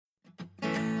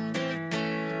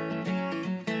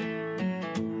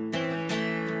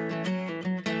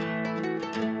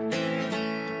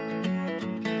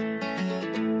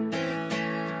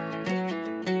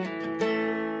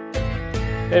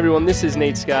Hey everyone, this is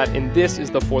Nate Scott, and this is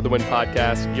the For the Win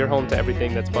podcast, your home to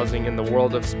everything that's buzzing in the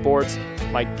world of sports.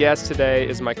 My guest today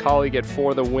is my colleague at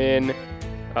For the Win,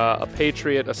 a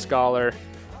patriot, a scholar,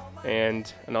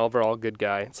 and an overall good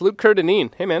guy. It's Luke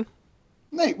Kerr-Dineen. Hey, man.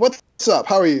 Nate, what's up?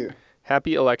 How are you?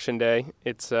 Happy Election Day.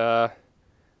 It's our,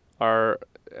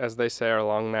 as they say, our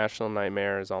long national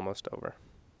nightmare is almost over.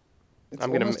 It's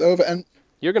almost over, and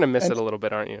you're going to miss it a little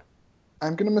bit, aren't you?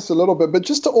 I'm going to miss a little bit, but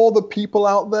just to all the people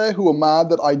out there who are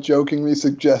mad that I jokingly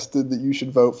suggested that you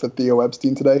should vote for Theo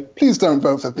Epstein today, please don't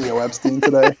vote for Theo Epstein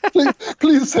today.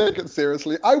 Please take it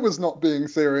seriously. I was not being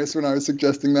serious when I was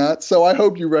suggesting that, so I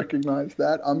hope you recognize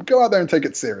that. Go out there and take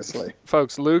it seriously.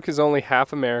 Folks, Luke is only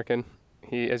half American.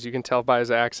 He, as you can tell by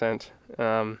his accent,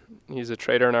 he's a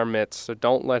traitor in our midst, so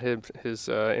don't let his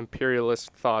imperialist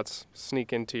thoughts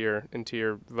sneak into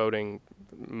your voting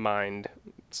mind.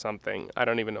 Something. I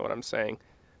don't even know what I'm saying.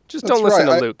 Just don't listen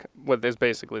to Luke, what is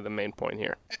basically the main point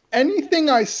here. Anything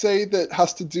I say that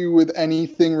has to do with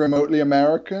anything remotely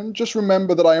American, just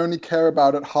remember that I only care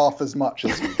about it half as much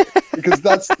as you. Because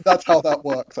that's how that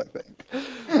works, I think.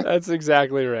 That's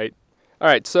exactly right. All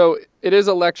right, so it is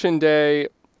Election Day,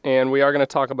 and we are going to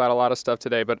talk about a lot of stuff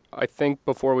today, but I think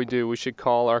before we do, we should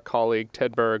call our colleague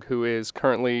Ted Berg, who is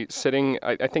currently sitting,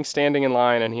 I think standing in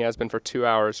line, and he has been for 2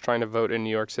 hours trying to vote in New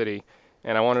York City.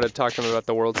 And I wanted to talk to him about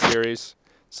the World Series.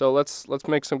 So let's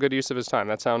make some good use of his time.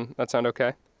 That sound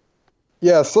okay?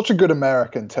 Yeah, such a good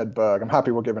American, Ted Berg. I'm happy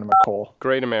we're giving him a call.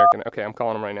 Great American. Okay, I'm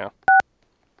calling him right now.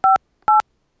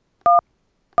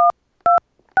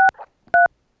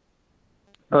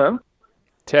 Hello?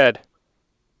 Ted.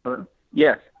 Hello?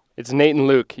 Yes. It's Nate and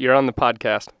Luke. You're on the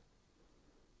podcast.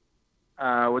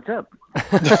 What's up?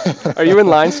 Are you in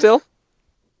line still?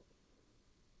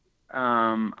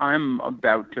 I'm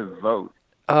about to vote.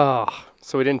 Oh,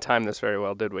 so we didn't time this very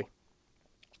well, did we?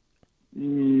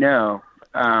 No.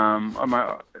 Is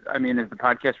the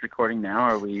podcast recording now?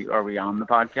 Are we on the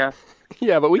podcast?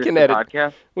 Yeah, but we can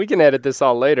edit. We can edit this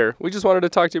all later. We just wanted to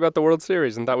talk to you about the World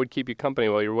Series and thought we'd keep you company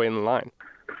while you're waiting in line.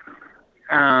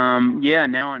 Yeah,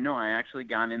 now I know. I actually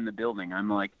got in the building. I'm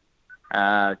like,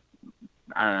 I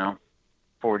don't know,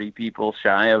 40 people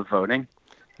shy of voting.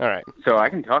 All right. So I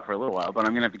can talk for a little while, but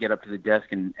I'm going to have to get up to the desk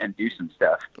and do some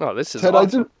stuff. Oh, this is Ted,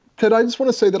 awesome. Ted, I just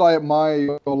want to say that I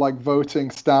admire your voting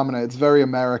stamina. It's very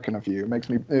American of you. It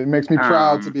makes me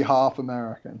proud to be half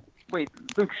American. Wait,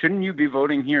 Luke, shouldn't you be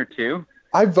voting here too?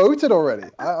 I voted already.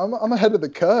 I'm ahead of the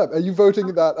curve. Are you voting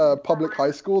at that public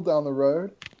high school down the road?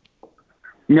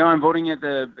 No, I'm voting at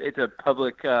it's a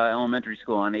public elementary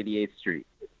school on 88th Street.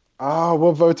 Ah,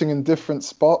 we're voting in different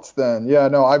spots then. Yeah,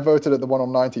 no, I voted at the one on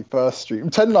 91st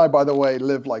Street. Ted and I, by the way,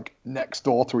 live like next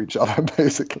door to each other,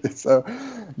 basically. So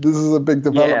this is a big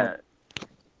development. Yeah.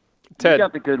 Ted. You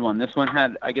got the good one. This one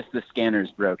had, I guess the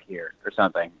scanners broke here or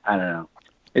something. I don't know.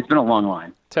 It's been a long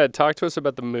line. Ted, talk to us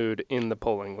about the mood in the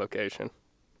polling location.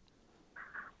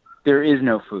 There is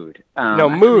no food. No,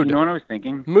 mood. You know what I was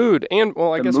thinking? Mood and,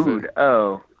 well, I guess mood. Food.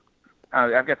 Oh,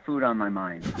 I've got food on my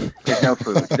mind. There's no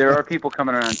food. There are people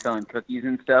coming around selling cookies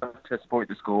and stuff to support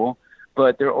the school,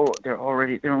 but they're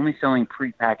only selling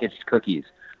prepackaged cookies,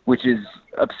 which is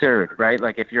absurd, right?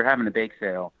 Like if you're having a bake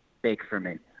sale, bake for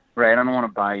me, right? I don't want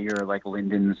to buy your like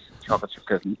Linden's chocolate chip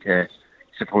cookie to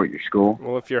support your school.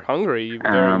 Well, if you're hungry, you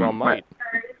very well might.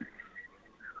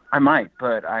 I might,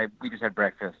 but we just had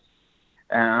breakfast.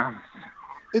 What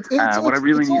I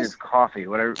really need is coffee.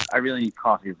 I really need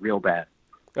coffee real bad.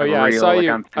 Oh yeah,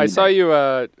 I saw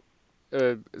you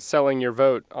selling your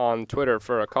vote on Twitter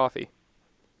for a coffee.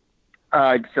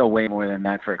 I'd sell way more than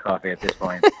that for a coffee at this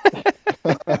point.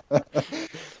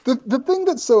 The thing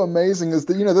that's so amazing is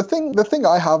that, you know, the thing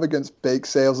I have against bake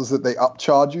sales is that they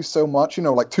upcharge you so much. You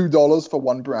know, like $2 for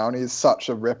one brownie is such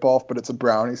a ripoff, but it's a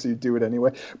brownie, so you do it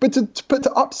anyway. But to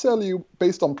upsell you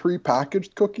based on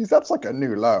prepackaged cookies, that's like a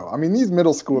new low. I mean, these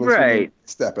middle schoolers really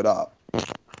step it up.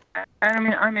 I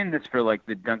mean, I'm in this for like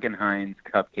the Duncan Hines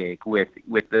cupcake with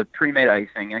the pre-made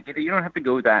icing. Like, you don't have to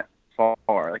go that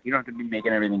far. Like, you don't have to be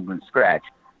making everything from scratch.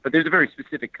 But there's a very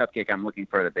specific cupcake I'm looking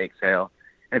for at a bake sale.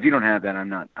 And if you don't have that, I'm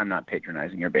not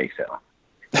patronizing your bake sale.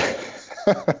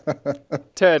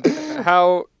 Ted,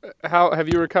 how have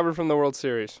you recovered from the World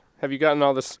Series? Have you gotten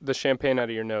all the champagne out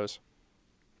of your nose?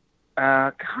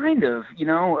 Kind of. You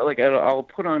know, like I'll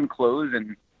put on clothes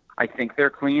and I think they're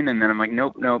clean, and then I'm like,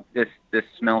 nope, this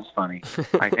smells funny.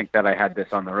 I think that I had this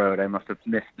on the road. I must have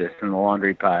missed this in the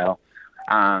laundry pile.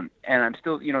 And I'm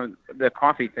still, you know, the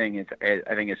coffee thing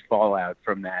I think is fallout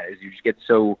from that. Is you just get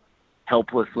so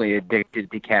helplessly addicted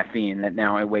to caffeine that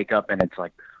now I wake up and it's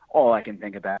like all I can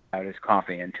think about is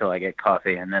coffee until I get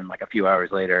coffee, and then like a few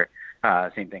hours later,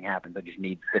 same thing happens. I just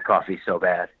need the coffee so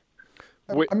bad.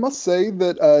 I must say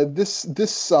that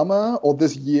this summer, or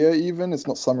this year even, it's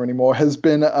not summer anymore, has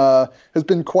been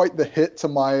quite the hit to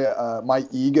my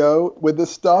ego with this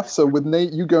stuff. So with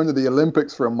Nate, you going to the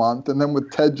Olympics for a month, and then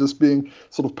with Ted just being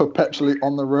sort of perpetually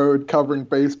on the road covering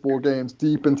baseball games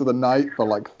deep into the night for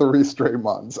like 3 straight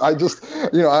months. I just,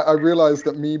 I realized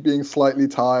that me being slightly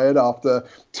tired after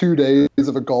 2 days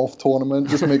of a golf tournament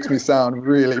just makes me sound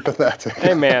really pathetic.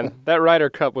 Hey man, that Ryder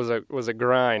Cup was a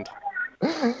grind.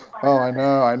 Oh, I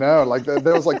know. Like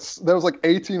there was like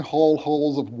 18 whole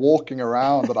holes of walking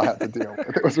around that I had to deal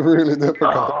with. It was really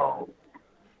difficult. Oh.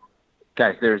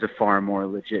 Guys, there's a far more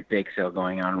legit bake sale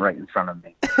going on right in front of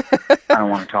me. I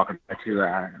don't want to talk about it too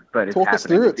loud, but it's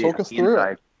happening. Talk us through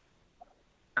it.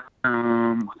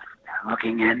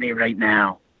 Looking at me right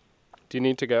now. Do you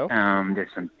need to go? There's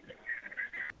some.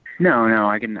 No,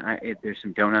 I can. There's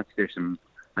some donuts. There's some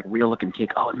like real looking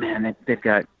cake. Oh man, they've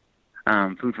got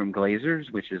food from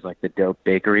Glazers, which is like the dope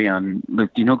bakery on.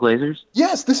 Luke, do you know Glazers?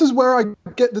 Yes, this is where I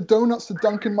get the donuts to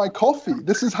dunk in my coffee.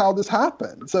 This is how this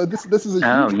happened. So this is a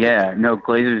Oh huge yeah, no,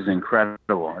 Glazers is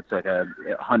incredible. It's like a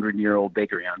 100-year-old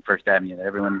bakery on First Avenue that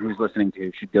everyone who's listening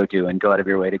to should go to and go out of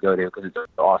your way to go to because it's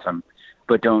awesome.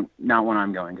 But not when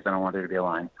I'm going because I don't want there to be a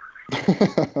line.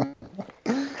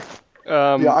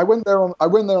 Yeah, I went there on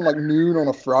like noon on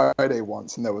a Friday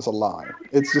once, and there was a line.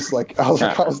 It's just like I was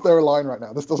like, how is there a line right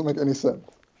now? This doesn't make any sense.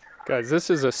 Guys, this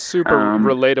is a super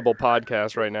relatable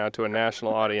podcast right now to a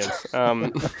national audience.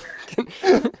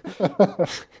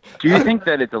 Do you think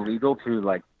that it's illegal to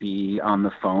like be on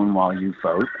the phone while you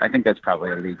vote? I think that's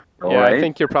probably illegal. Yeah, right? I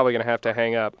think you're probably gonna have to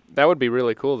hang up. That would be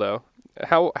really cool, though.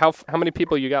 How many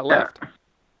people you got left?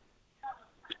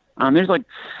 There's like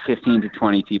 15 to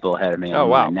 20 people ahead of me. Oh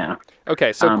wow! Now.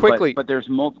 Okay, so quickly. But there's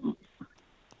multiple.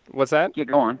 What's that? Yeah,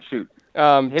 go on, shoot.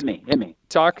 Hit me.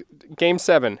 Talk Game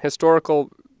 7 historical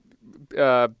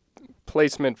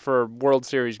placement for World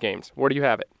Series games. Where do you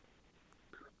have it?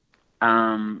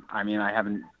 I mean, I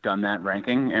haven't done that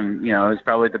ranking, and it's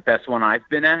probably the best one I've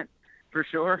been at for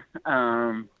sure.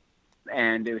 And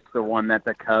it's the one that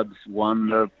the Cubs won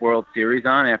the World Series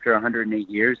on after 108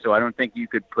 years. So I don't think you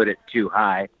could put it too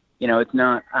high. It's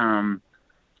not.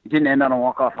 It didn't end on a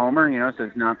walk-off homer. So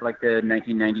it's not like the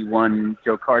 1991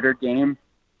 Joe Carter game.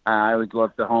 I always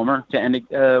loved the homer to end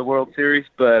a World Series,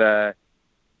 but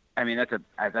I mean that's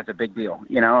a big deal.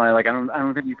 I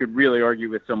don't think you could really argue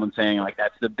with someone saying like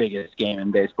that's the biggest game in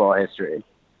baseball history.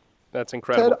 That's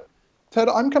incredible. Ted,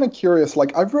 I'm kind of curious.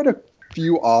 Like I've read a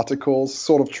few articles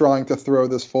sort of trying to throw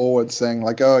this forward, saying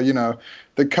like, oh,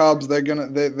 the Cubs, they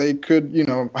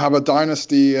could, have a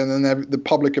dynasty, and then the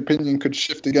public opinion could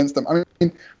shift against them. I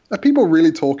mean, are people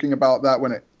really talking about that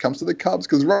when it comes to the Cubs?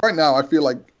 Because right now, I feel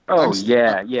like. Oh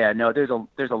yeah. No, there's a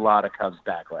lot of Cubs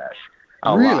backlash.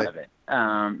 A lot of it.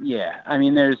 Yeah. I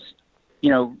mean, there's,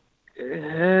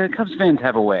 Cubs fans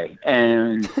have a way,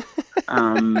 and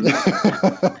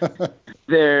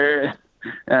they're.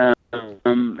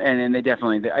 And I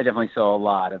definitely saw a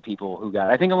lot of people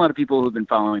I think a lot of people who've been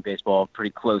following baseball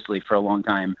pretty closely for a long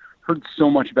time heard so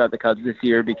much about the Cubs this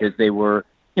year because they were,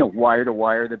 wire to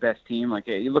wire the best team. Like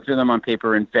you looked at them on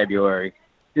paper in February,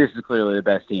 this is clearly the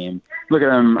best team. Look at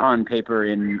them on paper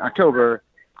in October,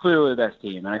 clearly the best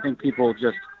team. And I think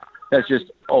that's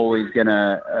just always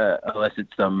gonna elicit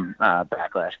some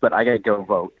backlash. But I gotta go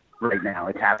vote. Right now,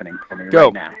 it's happening for me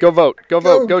right now. Go vote. Go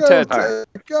vote. Go Ted. Ted.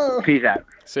 Go. Peace out.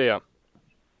 See ya.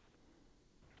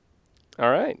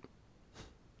 All right.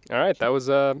 That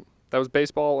was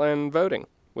baseball and voting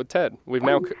with Ted. We've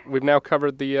now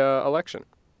covered the election.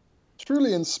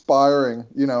 Truly inspiring,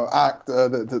 act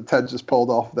that Ted just pulled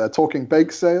off there. Talking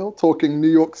bake sale, talking New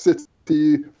York City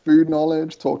food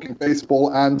knowledge, talking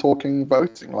baseball, and talking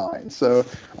voting lines. So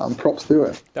props to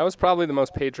it. That was probably the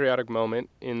most patriotic moment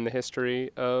in the history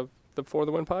of the For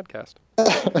the Win podcast.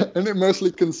 And it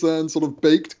mostly concerns sort of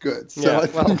baked goods. So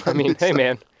hey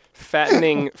man,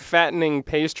 fattening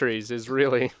pastries is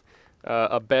really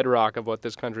a bedrock of what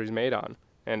this country's made on.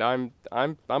 And I'm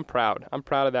proud. I'm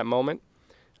proud of that moment.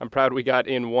 I'm proud we got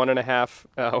in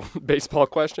 1.5 baseball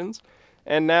questions,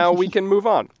 and now we can move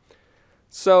on.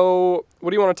 So,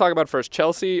 what do you want to talk about first,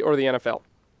 Chelsea or the NFL?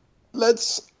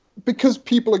 Because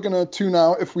people are going to tune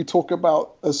out if we talk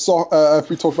about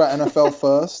NFL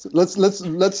first.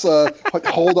 Let's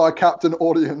hold our captain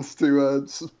audience to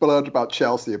splurge about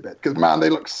Chelsea a bit, because man, they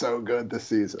look so good this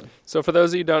season. So, for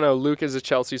those of you who don't know, Luke is a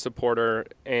Chelsea supporter,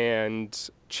 and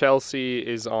Chelsea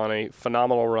is on a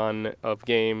phenomenal run of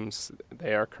games.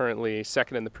 They are currently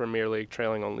second in the Premier League,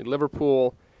 trailing only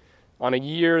Liverpool, on a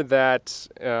year that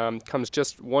comes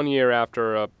just 1 year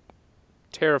after a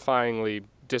terrifyingly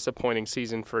disappointing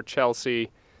season for Chelsea.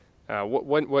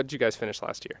 What did you guys finish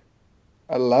last year?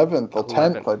 11th or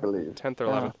 10th, I believe. 10th or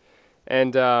 11th.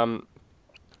 And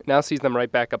now sees them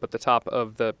right back up at the top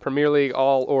of the Premier League.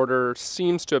 All order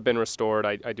seems to have been restored.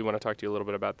 I do want to talk to you a little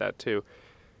bit about that too.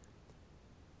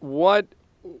 What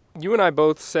you and I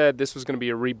both said this was going to be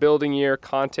a rebuilding year.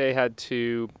 Conte had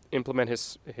to implement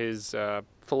his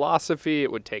philosophy.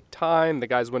 It would take time. The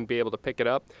guys wouldn't be able to pick it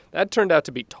up. That turned out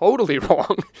to be totally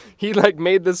wrong. He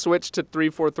made the switch to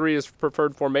 3-4-3 as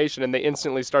preferred formation, and they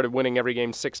instantly started winning every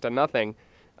game 6-0.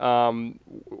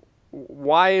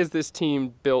 Why is this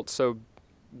team built so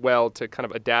well to kind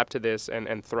of adapt to this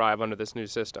and thrive under this new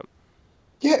system?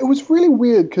 Yeah, it was really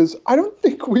weird because I don't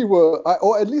think we were,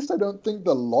 or at least I don't think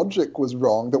the logic was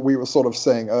wrong that we were sort of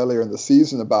saying earlier in the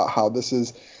season about how this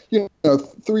is,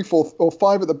 3, 4, or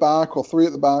 5 at the back or 3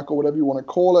 at the back or whatever you want to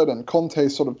call it, and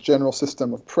Conte's sort of general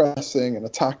system of pressing and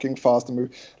attacking fast and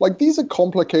move. These are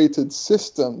complicated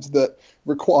systems that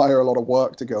require a lot of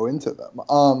work to go into them.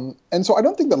 And so I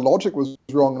don't think the logic was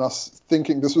wrong in us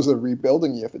thinking this was a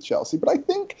rebuilding year for Chelsea, but I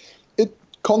think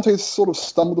Conte's sort of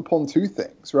stumbled upon two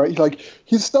things, right?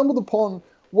 He's stumbled upon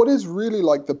what is really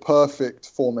the perfect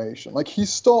formation. He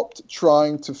stopped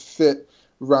trying to fit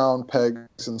round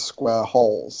pegs and square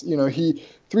holes.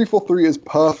 3-4-3 is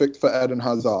perfect for Eden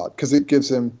Hazard because it gives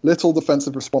him little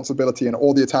defensive responsibility and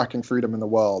all the attacking freedom in the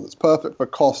world. It's perfect for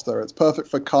Costa. It's perfect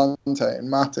for Kante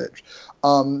and Matic.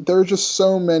 There are just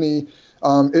so many.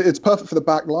 It's perfect for the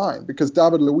back line because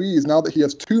David Luiz, now that he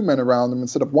has 2 men around him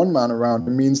instead of 1 man around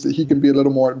him, means that he can be a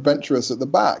little more adventurous at the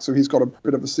back. So he's got a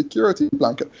bit of a security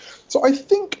blanket. So I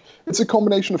think it's a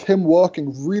combination of him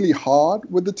working really hard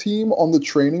with the team on the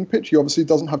training pitch. He obviously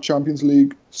doesn't have Champions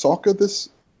League soccer this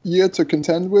year to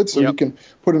contend with, so he can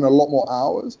put in a lot more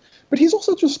hours. But he's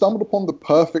also just stumbled upon the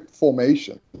perfect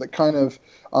formation that kind of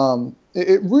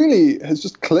it really has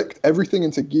just clicked everything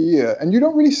into gear. And you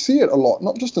don't really see it a lot,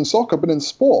 not just in soccer, but in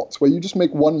sports, where you just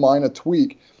make one minor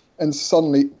tweak and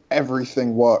suddenly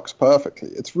everything works perfectly.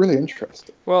 It's really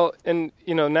interesting. Well, and,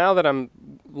 now that I'm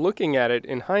looking at it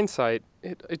in hindsight,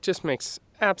 it just makes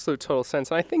absolute total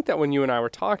sense. And I think that when you and I were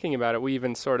talking about it, we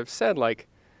even sort of said,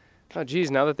 oh,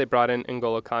 geez, now that they brought in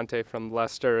N'Golo Kante from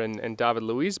Leicester and David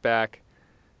Luiz back,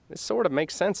 this sort of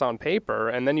makes sense on paper.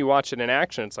 And then you watch it in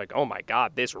action, it's oh my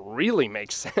God, this really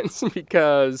makes sense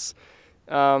because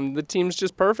the team's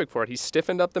just perfect for it. He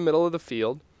stiffened up the middle of the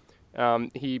field.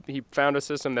 He found a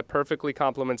system that perfectly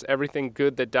complements everything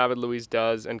good that David Luiz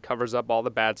does and covers up all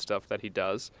the bad stuff that he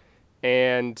does.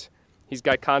 And he's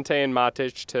got Kante and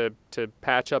Matic to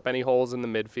patch up any holes in the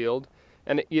midfield.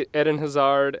 And Eden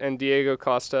Hazard and Diego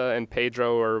Costa and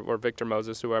Pedro or Victor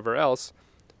Moses, whoever else,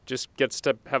 just gets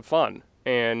to have fun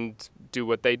and do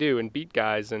what they do and beat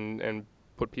guys and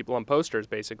put people on posters,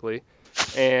 basically.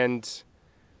 And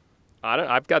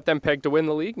I've got them pegged to win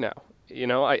the league now.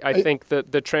 I think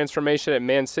that the transformation at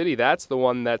Man City, that's the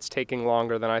one that's taking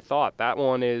longer than I thought. That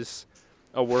one is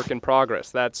a work in progress.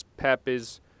 That's Pep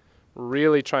is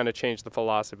really trying to change the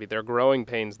philosophy. There are growing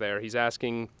pains there. He's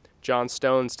asking John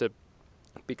Stones to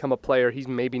become a player he's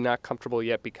maybe not comfortable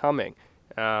yet becoming.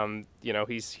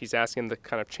 He's asking them to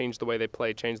kind of change the way they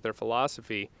play, change their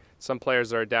philosophy. Some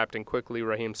players are adapting quickly,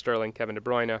 Raheem Sterling, Kevin De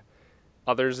Bruyne.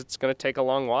 Others, it's going to take a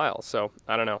long while. So,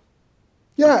 I don't know.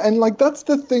 Yeah, and that's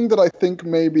the thing that I think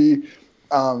maybe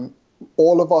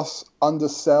all of us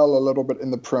undersell a little bit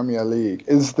in the Premier League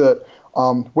is that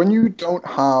when you don't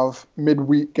have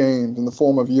midweek games in the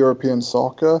form of European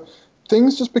soccer,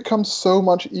 things just become so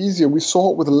much easier. We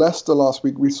saw it with Leicester last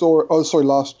week.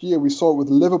 Last year. We saw it with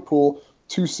Liverpool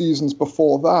 2 seasons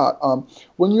before that.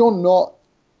 When you're not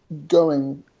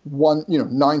going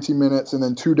 90 minutes and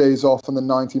then 2 days off and then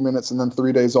 90 minutes and then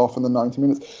 3 days off and then 90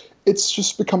 minutes, it's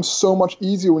just become so much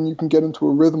easier when you can get into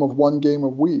a rhythm of 1 game a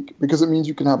week because it means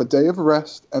you can have a day of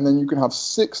rest and then you can have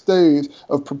 6 days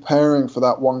of preparing for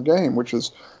that 1 game, which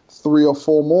is 3 or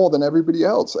 4 more than everybody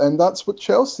else. And that's what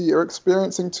Chelsea are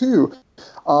experiencing too.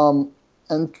 And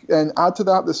add to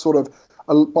that this sort of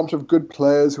a bunch of good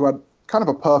players who had kind of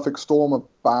a perfect storm of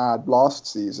bad last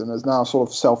season is now sort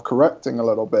of self-correcting a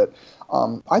little bit.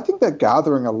 I think they're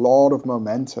gathering a lot of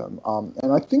momentum.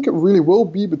 And I think it really will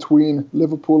be between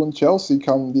Liverpool and Chelsea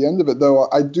come the end of it, though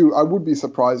I would be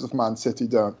surprised if Man City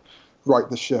don't right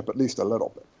the ship at least a little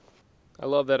bit. I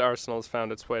love that Arsenal's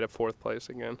found its way to 4th place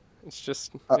again. It's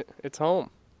just, it's home.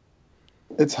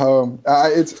 It's home.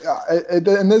 And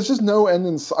there's just no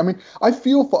end I mean, I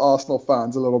feel for Arsenal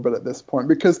fans a little bit at this point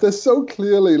because they're so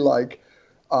clearly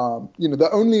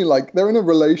they're in a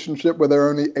relationship where they're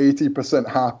only 80%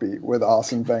 happy with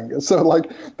Arsene Wenger. So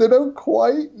like they don't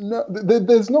quite know,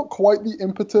 there's not quite the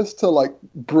impetus to like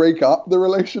break up the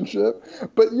relationship,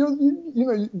 but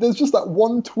there's just that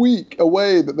one tweak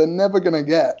away that they're never going to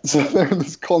get. So they're in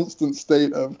this constant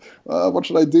state of, what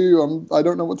should I do? I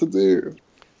don't know what to do.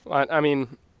 I mean,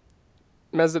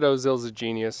 Mesut Ozil's a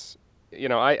genius.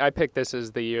 I picked this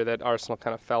as the year that Arsenal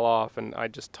kind of fell off, and I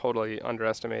just totally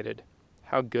underestimated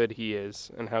how good he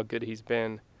is and how good he's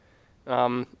been.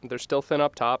 They're still thin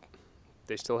up top.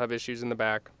 They still have issues in the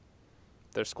back.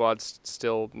 Their squad's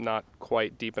still not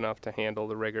quite deep enough to handle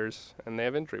the rigors, and they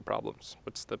have injury problems.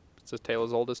 It's a tale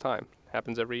as old as time.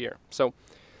 Happens every year. So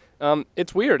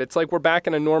it's weird. It's like we're back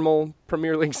in a normal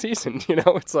Premier League season.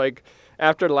 It's like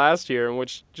after last year in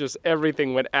which just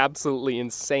everything went absolutely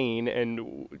insane,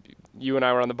 and you and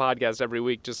I were on the podcast every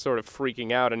week just sort of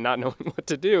freaking out and not knowing what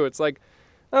to do. It's like,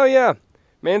 oh yeah,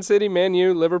 Man City, Man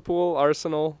U, Liverpool,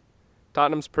 Arsenal,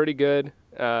 Tottenham's pretty good.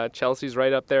 Chelsea's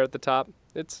right up there at the top.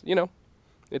 It's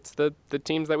it's the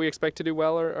teams that we expect to do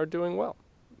well are doing well.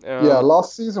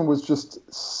 Last season was just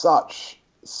such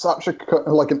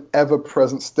an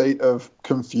ever-present state of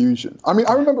confusion. I mean,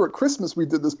 I remember at Christmas we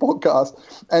did this podcast,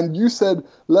 and you said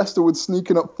Leicester would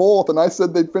sneak in at 4th, and I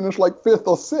said they'd finish like 5th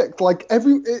or 6th. Like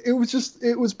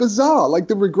it was bizarre. Like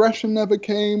the regression never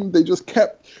came. They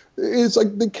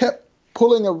kept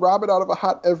pulling a rabbit out of a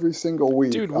hat every single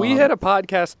week. Dude, we had a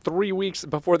podcast 3 weeks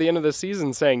before the end of the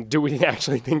season saying, do we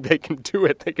actually think they can do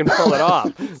it? They can pull it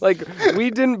off. Like, we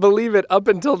didn't believe it up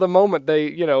until the moment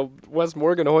they, Wes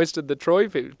Morgan hoisted the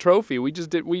trophy. We just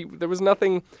did, there was no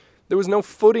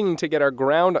footing to get our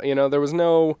ground,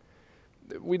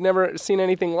 we'd never seen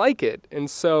anything like it. And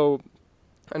so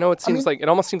I know it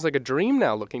almost seems like a dream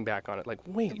now looking back on it. Like,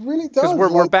 wait, it really does.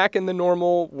 Because we're back in the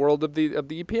normal world of the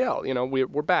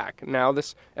EPL. We're back now.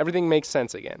 Everything makes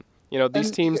sense again.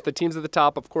 These teams, the teams at the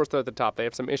top, of course they're at the top. They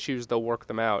have some issues. They'll work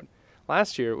them out.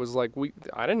 Last year it was like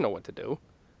I didn't know what to do.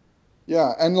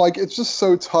 Yeah, and like it's just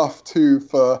so tough too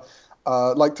for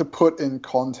to put in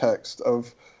context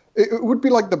of. It would be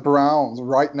like the Browns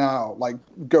right now, like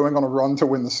going on a run to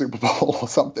win the Super Bowl or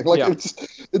something. Like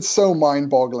it's so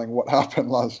mind-boggling what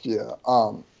happened last year.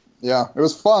 It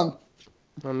was fun.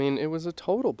 I mean, it was a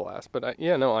total blast. But I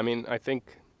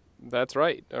think that's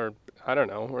right. Or I don't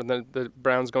know. Or the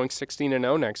Browns going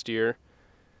 16-0 next year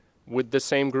with the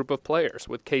same group of players.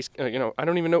 With Case, I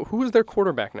don't even know who is their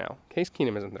quarterback now. Case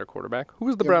Keenum isn't their quarterback. Who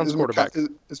is the Browns quarterback?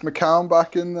 Is McCown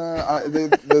back in there?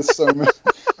 There's so many.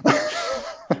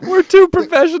 We're two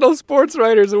professional sports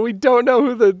writers, and we don't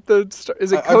know who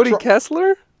is it Cody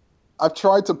Kessler? I've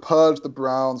tried to purge the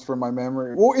Browns from my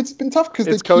memory. Well, it's been tough because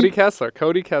it's Cody Kessler.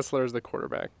 Cody Kessler is the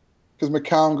quarterback. Because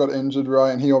McCown got injured,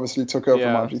 right, and he obviously took over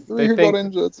from RG3, who got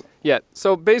injured. Yeah,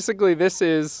 so basically this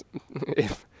is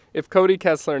if Cody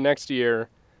Kessler next year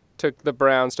took the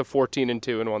Browns to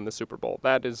 14-2 and won the Super Bowl.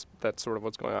 That's sort of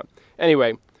what's going on.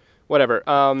 Anyway, whatever.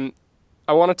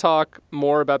 I want to talk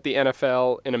more about the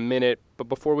NFL in a minute, but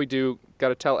before we do, got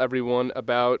to tell everyone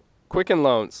about Quicken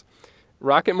Loans.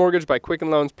 Rocket Mortgage by Quicken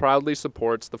Loans proudly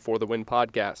supports the For the Win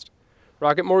podcast.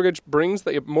 Rocket Mortgage brings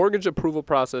the mortgage approval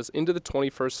process into the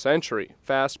 21st century.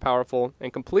 Fast, powerful,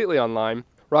 and completely online,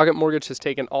 Rocket Mortgage has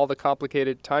taken all the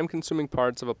complicated, time-consuming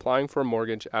parts of applying for a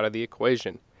mortgage out of the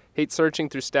equation. Hate searching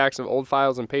through stacks of old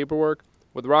files and paperwork?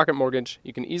 With Rocket Mortgage,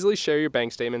 you can easily share your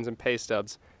bank statements and pay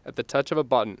stubs at the touch of a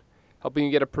button, helping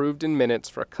you get approved in minutes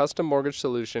for a custom mortgage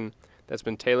solution that's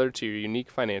been tailored to your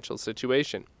unique financial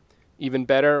situation. Even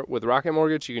better, with Rocket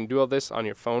Mortgage, you can do all this on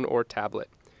your phone or tablet.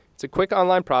 It's a quick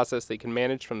online process that you can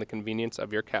manage from the convenience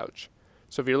of your couch.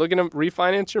 So if you're looking to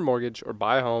refinance your mortgage or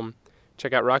buy a home,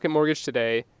 check out Rocket Mortgage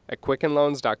today at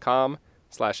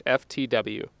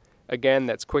quickenloans.com/FTW. Again,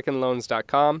 that's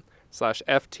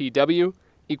quickenloans.com/FTW.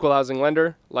 Equal housing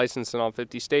lender, licensed in all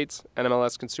 50 states,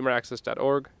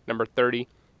 NMLSconsumeraccess.org, number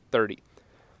 3030.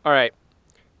 All right,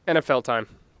 NFL time.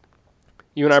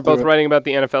 You and I are both writing about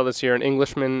the NFL this year, an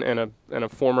Englishman and a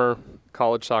former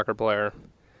college soccer player,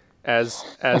 as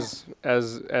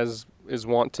is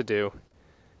wont to do,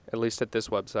 at least at this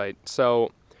website.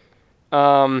 So,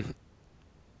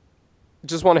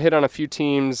 just want to hit on a few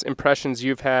teams, impressions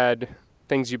you've had,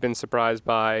 things you've been surprised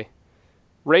by.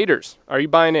 Raiders, are you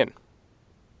buying in?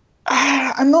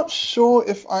 I'm not sure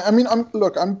if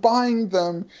I'm buying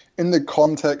them in the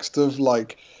context of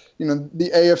the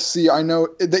AFC. I know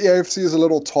the AFC is a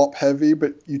little top heavy,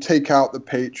 but you take out the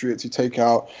Patriots, you take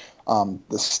out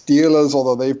the Steelers,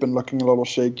 although they've been looking a little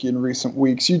shaky in recent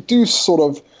weeks. You do sort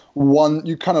of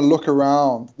you kind of look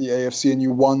around the AFC and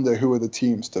you wonder who are the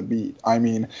teams to beat. I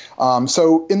mean,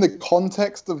 so in the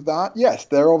context of that, yes,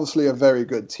 they're obviously a very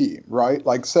good team, right?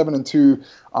 Like 7-2,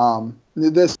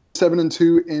 they're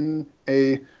 7-2 in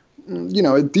a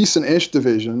decent-ish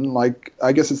division. Like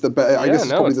I guess it's the best. I guess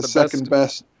it's probably the second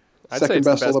best. Second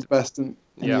best or the best in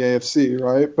the AFC,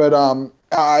 right? But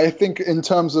I think in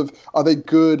terms of are they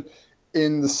good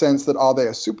in the sense that are they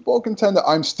a Super Bowl contender?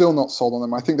 I'm still not sold on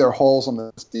them. I think there are holes on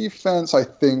this defense. I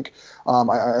think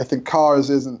I think Carrs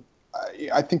isn't.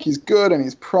 I think he's good and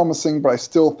he's promising, but I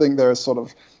still think there is sort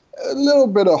of a little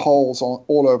bit of holes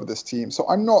all over this team. So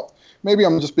I'm not. Maybe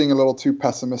I'm just being a little too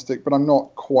pessimistic, but I'm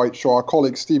not quite sure. Our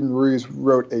colleague Stephen Ruiz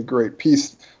wrote a great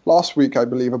piece last week, I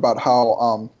believe, about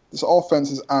how this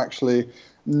offense is actually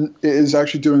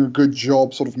doing a good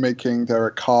job sort of making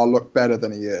Derek Carr look better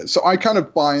than he is. So I kind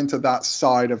of buy into that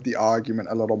side of the argument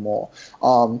a little more.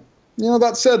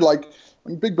 That said, like,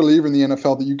 I'm a big believer in the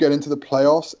NFL that you get into the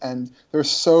playoffs and there's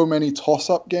so many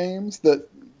toss-up games that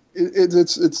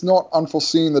it's not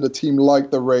unforeseen that a team like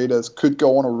the Raiders could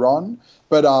go on a run.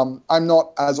 But I'm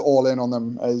not as all in on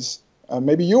them as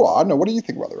maybe you are. I don't know. What do you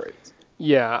think about the Raiders?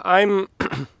 Yeah, I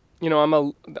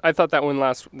thought that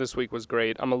win this week was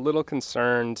great. I'm a little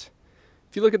concerned.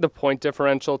 If you look at the point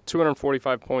differential,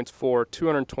 245 points for,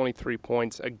 223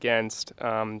 points against.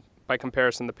 By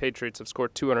comparison, the Patriots have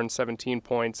scored 217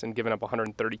 points and given up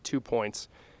 132 points.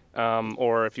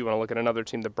 Or if you want to look at another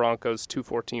team, the Broncos,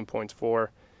 214 points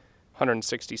for,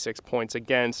 166 points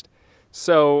against.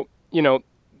 So,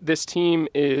 this team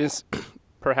is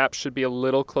perhaps should be a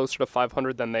little closer to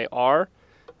 500 than they are.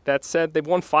 That said, they've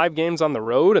won 5 games on the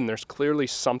road, and there's clearly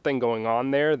something going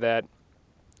on there that,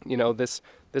 this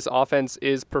offense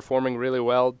is performing really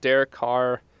well. Derek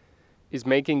Carr is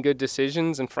making good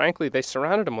decisions, and frankly, they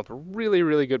surrounded him with really,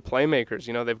 really good playmakers.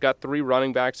 They've got 3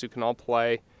 running backs who can all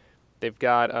play. They've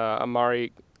got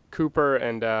Amari Cooper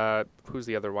and who's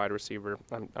the other wide receiver?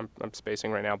 I'm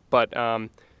spacing right now, but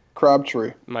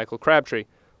Crabtree. Michael Crabtree.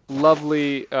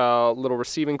 Lovely little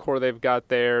receiving core they've got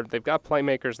there. They've got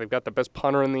playmakers. They've got the best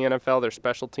punter in the NFL. Their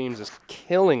special teams is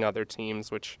killing other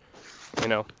teams, which,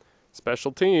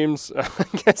 special teams, I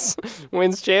guess,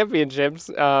 wins championships.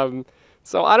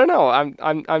 So I don't know.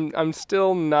 I'm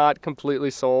still not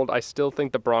completely sold. I still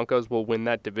think the Broncos will win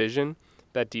that division.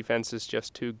 That defense is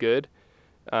just too good.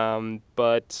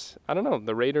 But I don't know.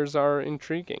 The Raiders are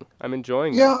intriguing. I'm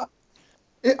enjoying them.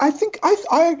 I think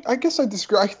I guess I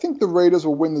disagree. I think the Raiders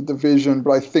will win the division,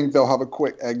 but I think they'll have a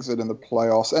quick exit in the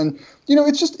playoffs. And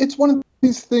it's one of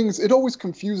these things. It always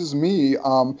confuses me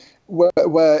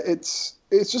where it's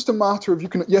just a matter of you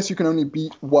can only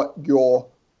beat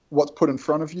what's put in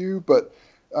front of you, but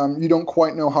you don't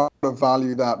quite know how to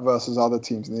value that versus other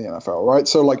teams in the NFL, right?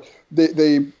 So like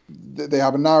they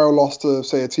have a narrow loss to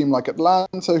say a team like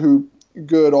Atlanta, who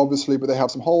good obviously, but they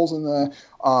have some holes in there.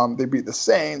 They beat the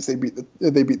Saints, they beat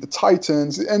the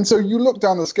Titans, and so you look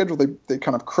down the schedule. They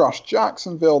kind of crushed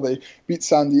Jacksonville. They beat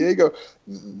San Diego.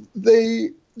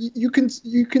 You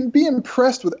can be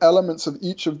impressed with elements of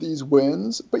each of these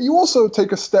wins, but you also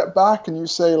take a step back and you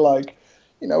say like,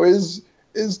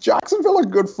 is Jacksonville a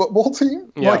good football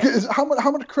team? Yeah. Like,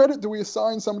 how much credit do we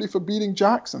assign somebody for beating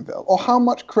Jacksonville, or how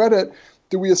much credit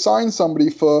do we assign somebody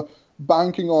for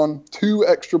banking on 2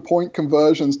 extra point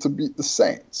conversions to beat the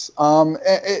Saints?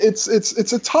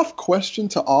 It's a tough question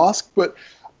to ask, but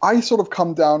I sort of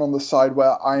come down on the side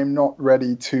where I'm not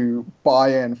ready to buy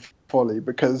in fully,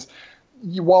 because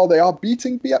while they are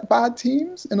beating bad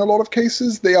teams in a lot of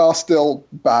cases, they are still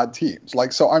bad teams.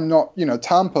 Like, so I'm not,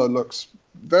 Tampa looks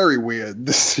very weird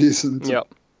this season to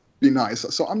be nice.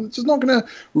 So I'm just not going to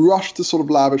rush to sort of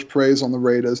lavish praise on the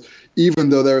Raiders, even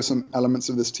though there are some elements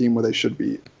of this team where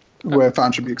where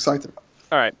fans should be excited about.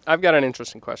 All right, I've got an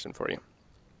interesting question for you.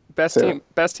 Best team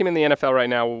in the NFL right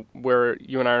now, where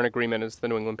you and I are in agreement, is the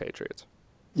New England Patriots.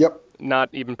 Yep. Not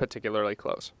even particularly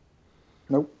close.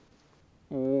 Nope.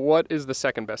 What is the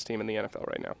second best team in the NFL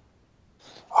right now?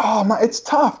 Oh, man, it's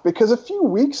tough because a few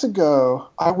weeks ago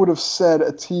I would have said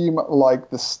a team like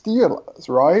the Steelers,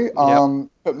 right? Yep.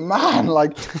 But man,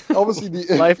 like obviously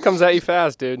life comes at you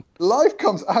fast, dude. Life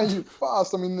comes at you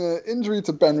fast. I mean, the injury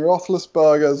to Ben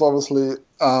Roethlisberger is obviously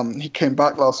he came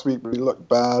back last week, but he looked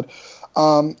bad.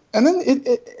 And then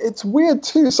it's weird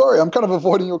too. Sorry, I'm kind of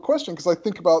avoiding your question because I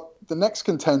think about the next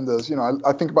contenders.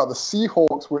 I think about the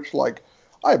Seahawks, which like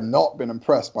I have not been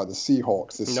impressed by the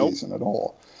Seahawks this season at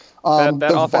all.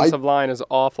 That offensive line is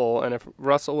awful, and if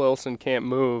Russell Wilson can't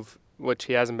move, which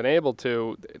he hasn't been able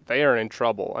to, they are in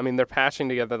trouble. I mean, they're patching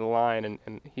together the line,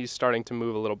 and he's starting to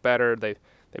move a little better. They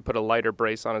put a lighter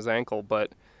brace on his ankle,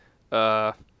 but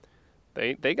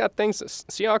they got things.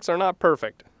 Seahawks are not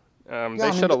perfect.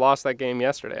 They should have lost that game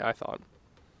yesterday, I thought.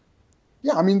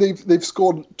 Yeah, I mean, they've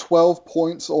scored 12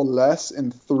 points or less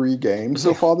in 3 games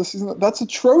so far this season. That's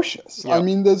atrocious. Yep. I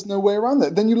mean, there's no way around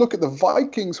that. Then you look at the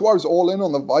Vikings, who I was all in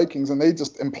on the Vikings, and they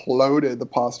just imploded the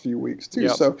past few weeks too.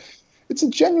 Yep. So it's a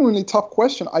genuinely tough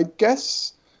question. I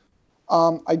guess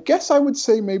I would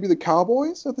say maybe the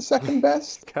Cowboys are the second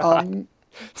best.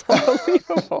 It's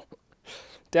unbelievable.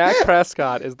 Dak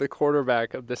Prescott is the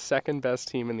quarterback of the second best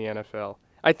team in the NFL.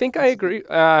 I think I agree.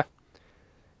 God,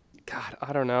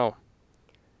 I don't know.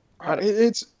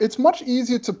 It's much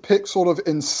easier to pick sort of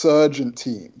insurgent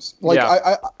teams. Like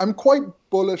I'm quite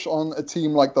bullish on a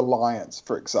team like the Lions,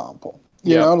 for example.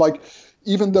 You know, like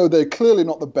even though they're clearly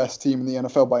not the best team in the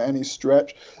NFL by any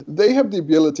stretch, they have the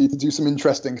ability to do some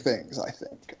interesting things, I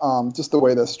think, just the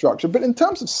way they're structured. But in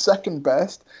terms of second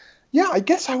best, yeah, I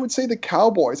guess I would say the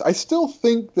Cowboys. I still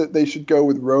think that they should go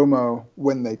with Romo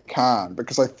when they can,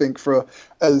 because I think for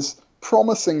as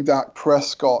promising Dak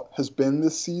Prescott has been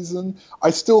this season, I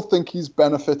still think he's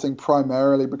benefiting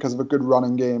primarily because of a good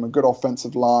running game, a good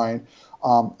offensive line,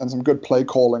 and some good play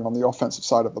calling on the offensive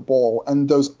side of the ball. And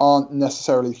those aren't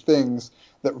necessarily things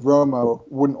that Romo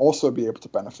wouldn't also be able to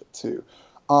benefit to.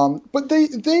 But they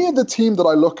are the team that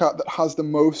I look at that has the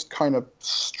most kind of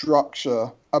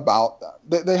structure about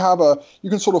that. They have you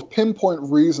can sort of pinpoint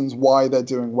reasons why they're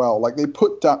doing well. Like they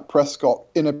put Dak Prescott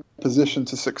in a position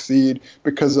to succeed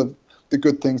because of the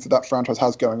good things that franchise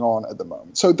has going on at the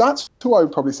moment. So that's who I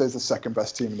would probably say is the second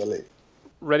best team in the league.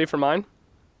 Ready for mine?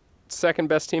 Second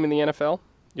best team in the NFL?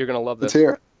 You're going to love this. Let's hear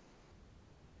it.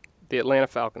 The Atlanta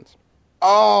Falcons.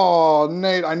 Oh,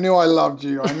 Nate, I knew I loved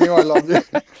you.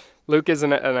 Luke is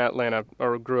an Atlanta,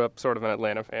 or grew up sort of an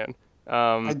Atlanta fan.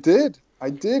 I did. I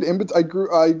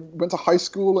went to high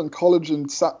school and college in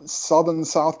southern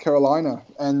South Carolina,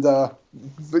 and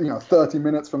 30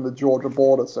 minutes from the Georgia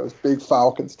border, so it's big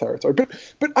Falcons territory.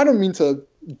 But I don't mean to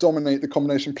dominate the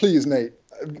combination. Please, Nate,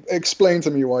 explain to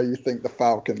me why you think the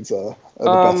Falcons are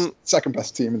the second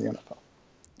best team in the NFL.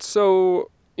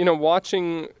 So,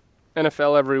 watching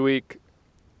NFL every week,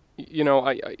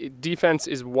 defense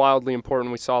is wildly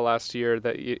important. We saw last year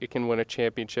that it can win a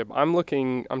championship. I'm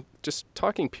just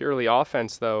talking purely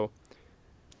offense, though.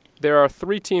 There are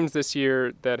 2 teams this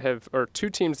year that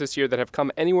have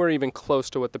come anywhere even close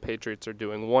to what the Patriots are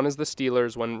doing. One is the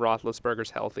Steelers when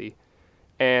Roethlisberger's healthy,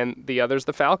 and the other's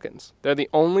the Falcons. They're the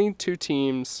only 2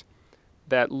 teams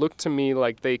that look to me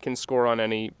like they can score on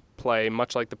any play,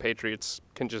 much like the Patriots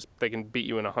they can beat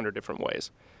you in 100 different ways.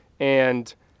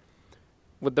 And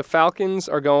with the Falcons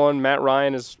are going, Matt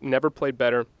Ryan has never played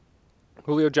better.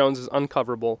 Julio Jones is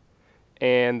uncoverable,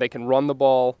 and they can run the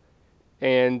ball.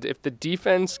 And if the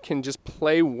defense can just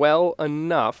play well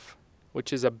enough,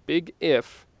 which is a big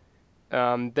if,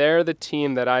 they're the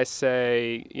team that I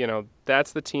say,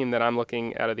 that's the team that I'm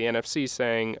looking out of the NFC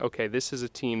saying, okay, this is a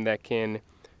team that can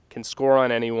score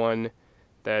on anyone,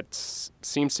 that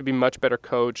seems to be much better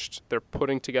coached. They're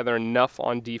putting together enough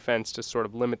on defense to sort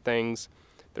of limit things.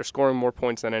 They're scoring more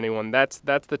points than anyone. That's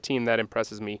the team that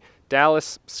impresses me.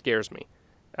 Dallas scares me.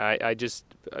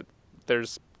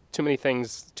 There's too many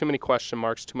things, too many question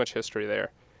marks, too much history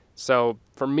there. So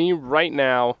for me right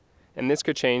now, and this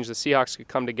could change, the Seahawks could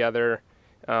come together.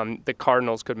 The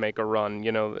Cardinals could make a run.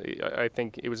 I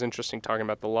think it was interesting talking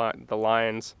about the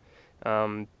Lions.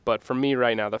 But for me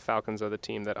right now, the Falcons are the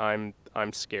team that I'm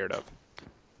scared of.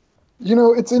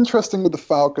 It's interesting with the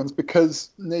Falcons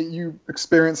because, Nate, you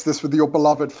experienced this with your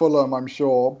beloved Fulham, I'm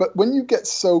sure. But when you get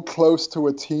so close to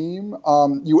a team,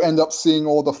 you end up seeing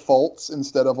all the faults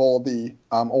instead of all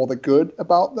the good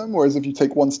about them. Whereas if you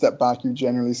take one step back, you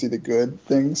generally see the good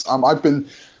things. I've been,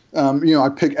 I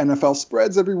pick NFL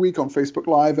spreads every week on Facebook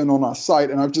Live and on our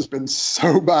site, and I've just been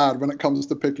so bad when it comes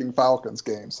to picking Falcons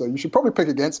games. So you should probably pick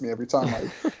against me every time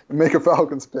I make a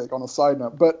Falcons pick on a side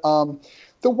note. But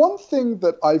the one thing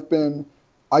that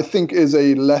I think is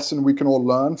a lesson we can all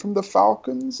learn from the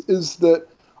Falcons is that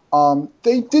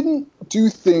they didn't do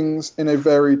things in a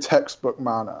very textbook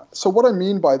manner. So what I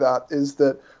mean by that is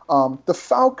that the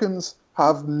Falcons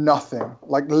have nothing,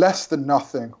 like less than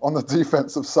nothing, on the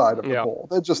defensive side of the ball.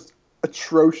 They're just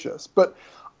atrocious. But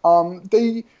a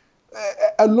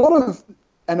lot of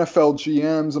NFL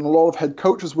GMs and a lot of head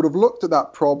coaches would have looked at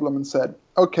that problem and said,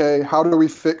 okay, how do we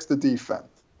fix the defense?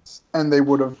 And they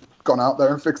would have gone out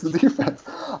there and fixed the defense.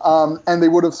 And they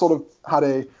would have sort of had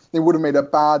they would have made a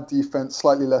bad defense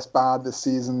slightly less bad this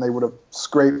season. They would have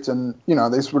scraped they would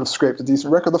have scraped a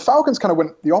decent record. The Falcons kind of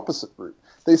went the opposite route.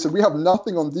 They said, we have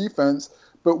nothing on defense,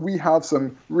 but we have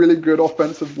some really good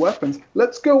offensive weapons.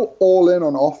 Let's go all in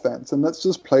on offense, and let's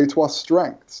just play to our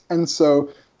strengths. And so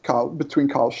between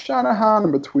Kyle Shanahan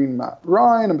and between Matt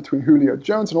Ryan and between Julio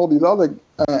Jones and all these other,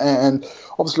 and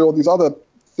obviously all these other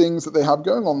things that they have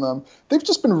going on them, they've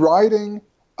just been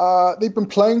they've been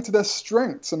playing to their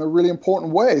strengths in a really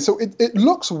important way. So it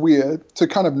looks weird to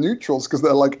kind of neutrals because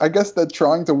they're like, I guess they're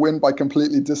trying to win by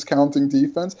completely discounting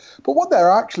defense. But what they're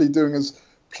actually doing is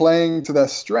playing to their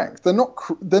strength. They're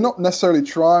not necessarily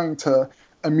trying to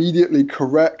immediately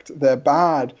correct the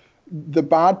bad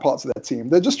parts of their team.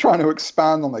 They're just trying to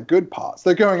expand on their good parts.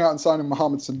 They're going out and signing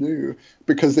Mohamed Sanu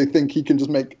because they think he can just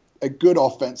make a good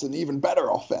offense an even better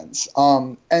offense.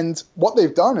 And what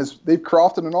they've done is they've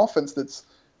crafted an offense that's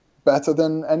better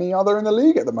than any other in the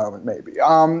league at the moment, maybe.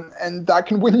 And that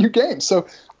can win you games. So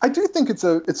I do think it's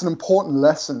an important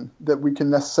lesson that we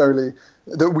can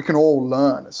all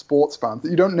learn as sports fans, that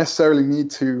you don't necessarily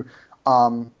need to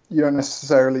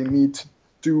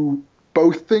do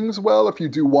both things well if you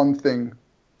do one thing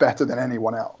better than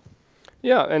anyone else.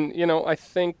 Yeah, and I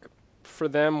think for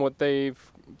them what they've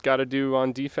got to do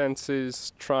on defense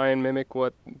is try and mimic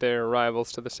what their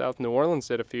rivals to the south, New Orleans,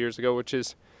 did a few years ago, which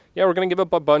is, we're going to give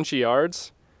up a bunch of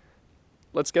yards.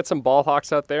 Let's get some ball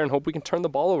hawks out there and hope we can turn the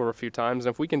ball over a few times.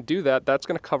 And if we can do that, that's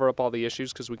going to cover up all the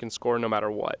issues because we can score no matter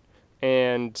what.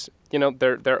 And,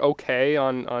 they're okay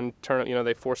on turn.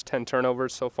 They forced 10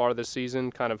 turnovers so far this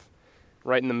season, kind of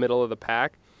right in the middle of the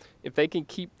pack. If they can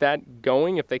keep that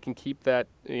going, if they can keep that,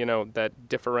 that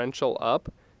differential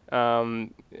up,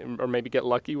 or maybe get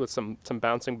lucky with some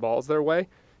bouncing balls their way,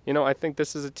 I think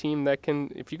this is a team that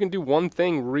can, if you can do one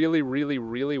thing really, really,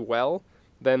 really well,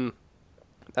 then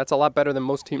that's a lot better than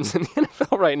most teams in the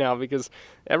NFL right now because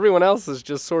everyone else is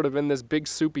just sort of in this big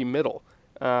soupy middle.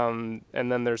 And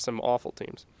then there's some awful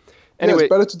teams. Anyway,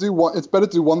 it's better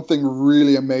to do one thing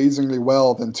really amazingly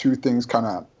well than two things kind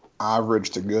of average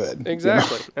to good.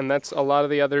 Exactly. And that's a lot of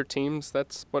the other teams.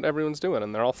 That's what everyone's doing,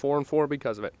 and they're all 4-4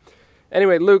 because of it.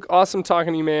 Anyway, Luke, awesome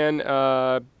talking to you, man.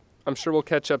 I'm sure we'll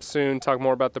catch up soon, talk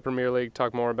more about the Premier League,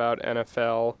 talk more about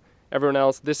NFL. Everyone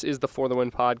else, this is the For the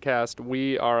Win podcast.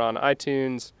 We are on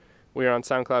iTunes, we are on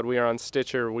SoundCloud, we are on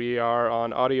Stitcher, we are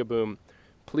on Audio Boom.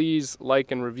 Please like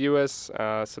and review us.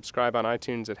 Subscribe on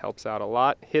iTunes. It helps out a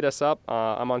lot. Hit us up.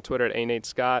 I'm on Twitter at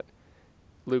ANatescott.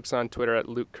 Luke's on Twitter at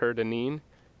Luke Kerr-Dineen.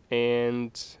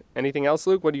 And anything else,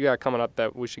 Luke? What do you got coming up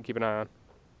that we should keep an eye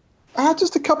on?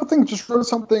 Just a couple things. Just wrote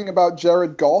something about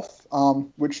Jared Goff,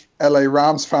 which LA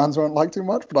Rams fans won't like too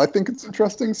much, but I think it's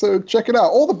interesting. So check it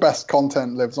out. All the best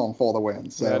content lives on For the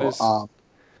Win. So that is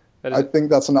I think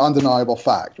that's an undeniable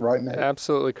fact, right, Nate?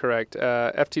 Absolutely correct.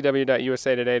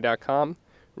 ftw.usatoday.com.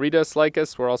 Read us, like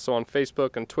us. We're also on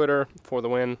Facebook and Twitter, For the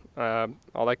Win,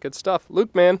 all that good stuff.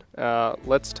 Luke, man,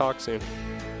 let's talk soon.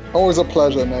 Always a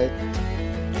pleasure, Nate.